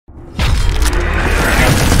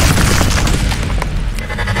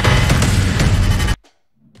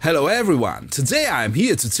Hello everyone, today I am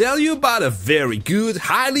here to tell you about a very good,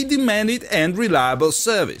 highly demanded and reliable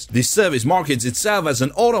service. This service markets itself as an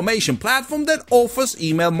automation platform that offers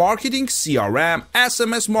email marketing, CRM,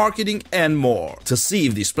 SMS marketing and more. To see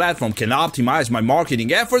if this platform can optimize my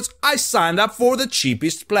marketing efforts, I signed up for the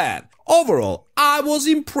cheapest plan. Overall, I was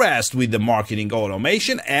impressed with the marketing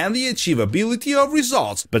automation and the achievability of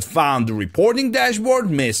results, but found the reporting dashboard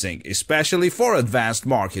missing, especially for advanced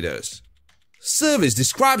marketers. Service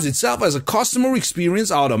describes itself as a customer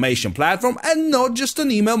experience automation platform and not just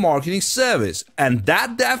an email marketing service, and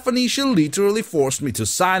that definition literally forced me to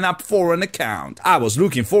sign up for an account. I was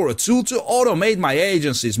looking for a tool to automate my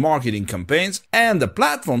agency's marketing campaigns, and the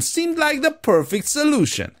platform seemed like the perfect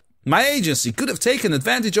solution. My agency could have taken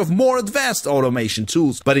advantage of more advanced automation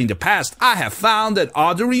tools, but in the past I have found that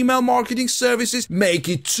other email marketing services make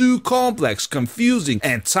it too complex, confusing,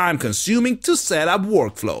 and time-consuming to set up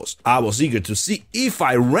workflows. I was eager to see if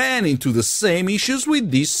I ran into the same issues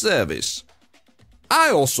with this service. I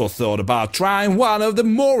also thought about trying one of the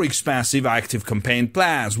more expensive ActiveCampaign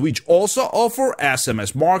plans, which also offer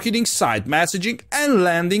SMS marketing, site messaging, and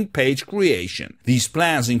landing page creation. These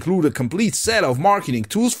plans include a complete set of marketing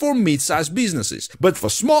tools for mid-sized businesses, but for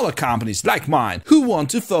smaller companies like mine, who want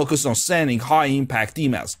to focus on sending high-impact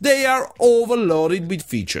emails, they are overloaded with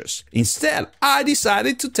features. Instead, I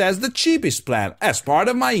decided to test the cheapest plan as part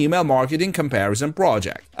of my email marketing comparison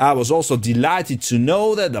project. I was also delighted to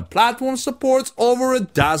know that the platform supports over a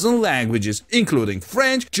dozen languages, including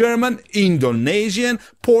French, German, Indonesian,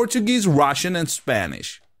 Portuguese, Russian, and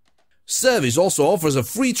Spanish. Service also offers a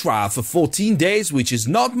free trial for 14 days, which is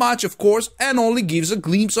not much of course, and only gives a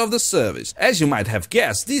glimpse of the service. As you might have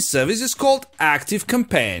guessed, this service is called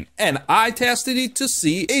ActiveCampaign, and I tested it to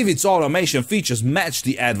see if its automation features match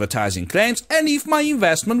the advertising claims and if my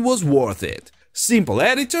investment was worth it. Simple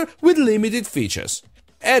editor with limited features.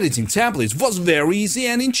 Editing templates was very easy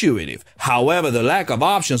and intuitive. However, the lack of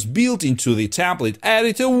options built into the template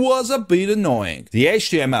editor was a bit annoying. The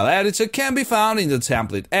HTML editor can be found in the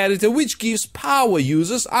template editor, which gives power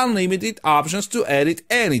users unlimited options to edit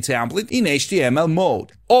any template in HTML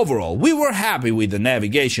mode. Overall, we were happy with the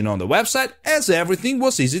navigation on the website as everything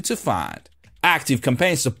was easy to find.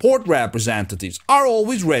 ActiveCampaign support representatives are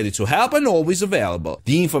always ready to help and always available.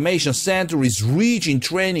 The information center is rich in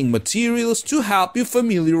training materials to help you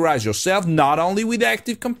familiarize yourself not only with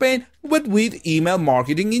ActiveCampaign, but with email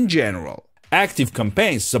marketing in general.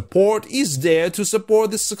 ActiveCampaign support is there to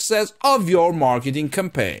support the success of your marketing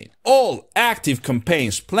campaign. All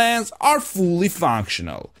ActiveCampaign's plans are fully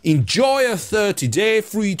functional. Enjoy a 30-day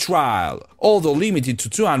free trial. Although limited to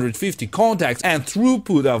 250 contacts and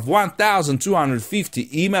throughput of 1,250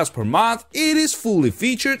 emails per month, it is fully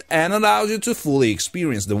featured and allows you to fully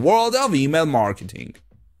experience the world of email marketing.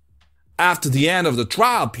 After the end of the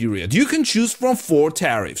trial period, you can choose from 4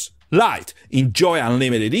 tariffs. Light, enjoy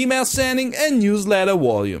unlimited email sending and newsletter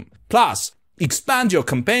volume. Plus, expand your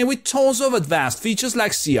campaign with tons of advanced features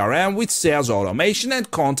like CRM with sales automation and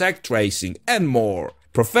contact tracing, and more.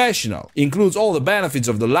 Professional includes all the benefits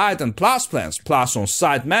of the Lite and Plus plans, plus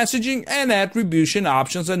on-site messaging and attribution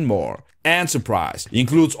options and more. Enterprise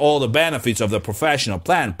includes all the benefits of the professional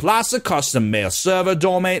plan, plus a custom mail server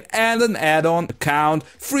domain and an add-on account,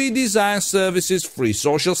 free design services, free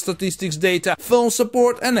social statistics data, phone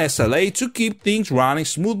support and SLA to keep things running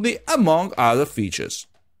smoothly, among other features.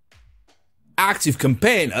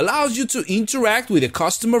 ActiveCampaign allows you to interact with a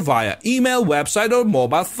customer via email, website or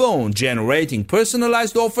mobile phone, generating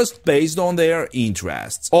personalized offers based on their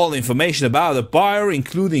interests. All information about the buyer,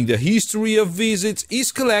 including the history of visits,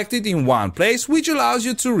 is collected in one place, which allows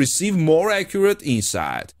you to receive more accurate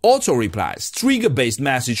insight. Auto-replies, trigger-based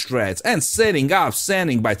message threads, and setting up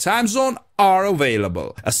sending by time zone are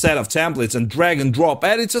available. A set of templates and drag-and-drop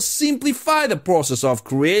editors simplify the process of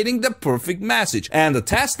creating the perfect message, and the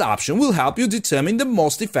test option will help you determine the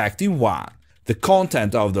most effective one. The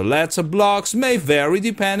content of the letter blocks may vary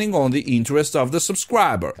depending on the interest of the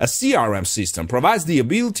subscriber. A CRM system provides the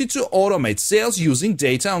ability to automate sales using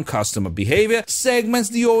data on customer behavior, segments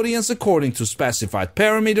the audience according to specified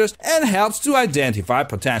parameters, and helps to identify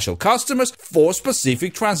potential customers for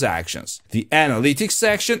specific transactions. The analytics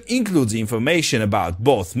section includes information about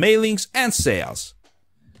both mailings and sales.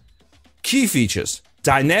 Key features: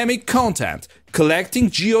 dynamic content, collecting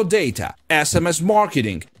geodata, SMS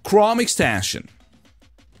marketing, Chrome extension.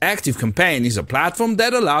 ActiveCampaign is a platform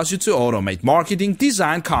that allows you to automate marketing,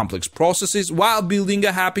 design complex processes while building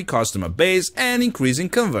a happy customer base and increasing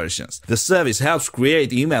conversions. The service helps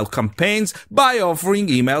create email campaigns by offering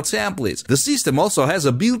email templates. The system also has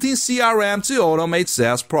a built-in CRM to automate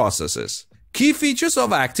sales processes. Key features of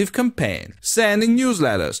ActiveCampaign: sending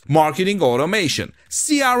newsletters, marketing automation,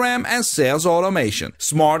 CRM and sales automation,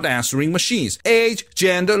 smart answering machines, age,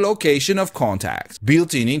 gender, location of contacts,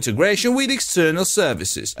 built-in integration with external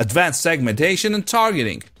services, advanced segmentation and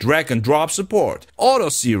targeting, drag and drop support, auto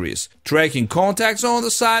series, tracking contacts on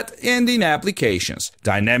the site and in applications,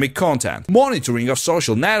 dynamic content, monitoring of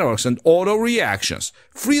social networks and auto reactions,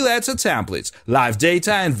 free letter templates, live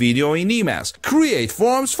data and video in emails, create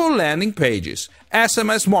forms for landing pages,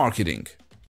 SMS marketing.